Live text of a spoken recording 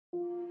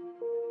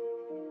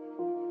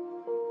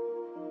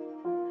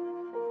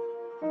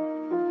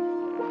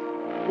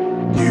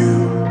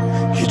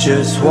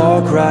just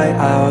walk right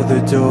out the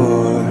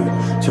door.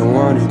 Don't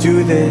wanna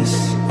do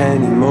this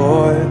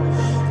anymore.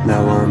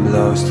 Now I'm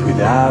lost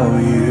without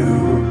you.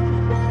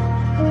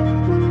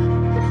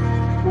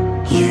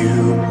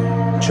 You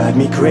drive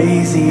me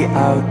crazy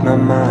out my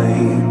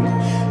mind.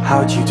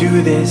 How'd you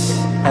do this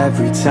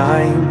every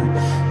time?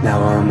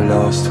 Now I'm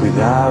lost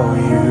without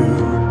you.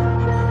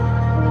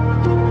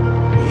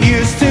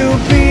 Used to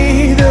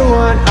be the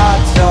one I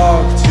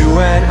talk to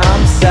when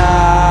I'm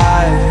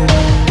sad.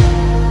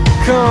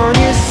 Can't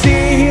you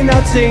see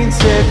now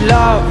tainted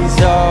love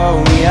is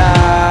all we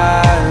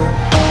have?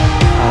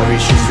 Our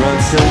issues run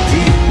so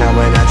deep, now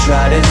when I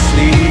try to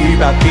sleep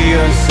I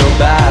feel so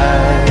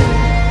bad.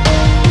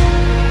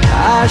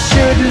 I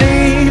should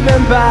leave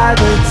and by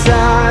the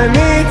time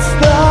it's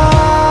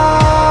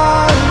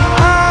done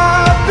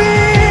I'll be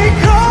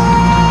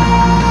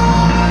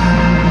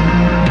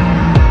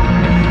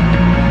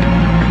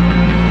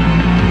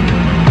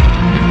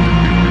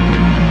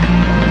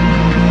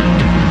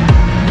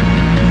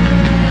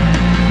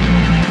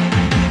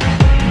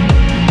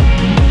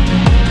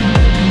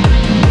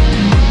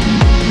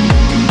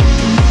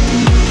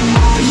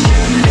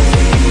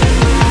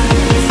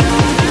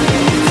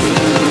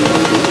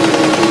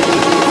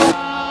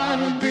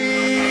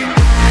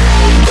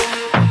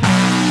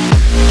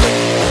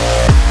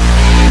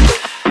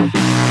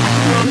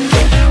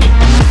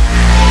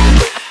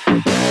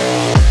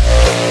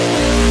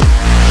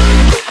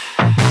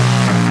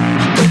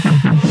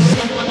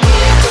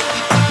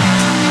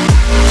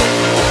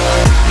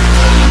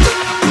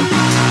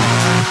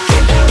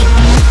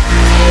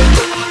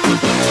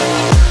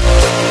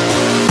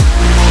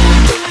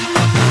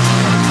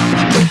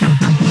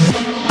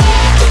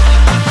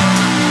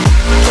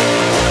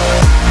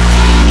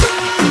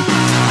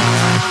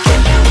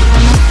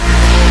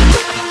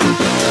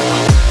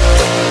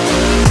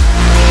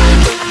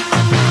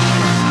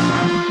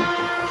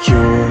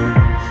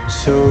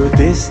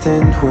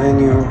when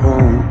you're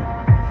home,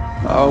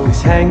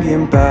 always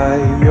hanging by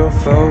your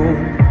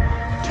phone.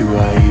 Do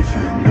I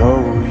even know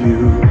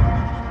you?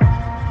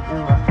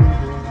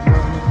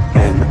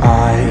 And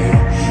I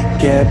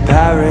get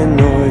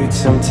paranoid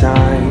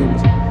sometimes,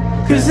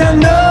 'cause I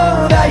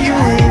know that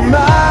you're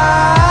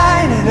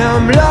mine, and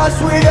I'm lost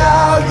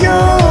without you.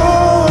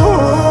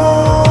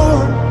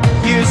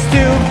 Used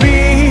to be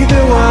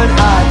the one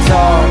I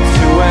talk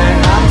to when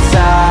I'm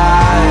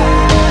sad.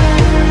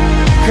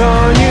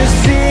 Can't you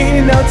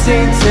see now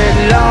tainted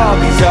love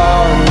is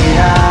all we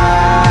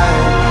have?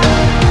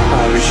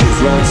 Our issues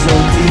run so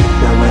deep,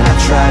 now when I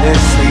try to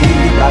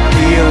sleep I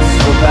feel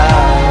so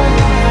bad.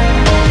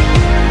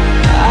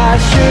 I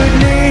should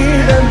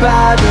leave and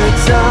by the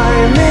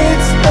time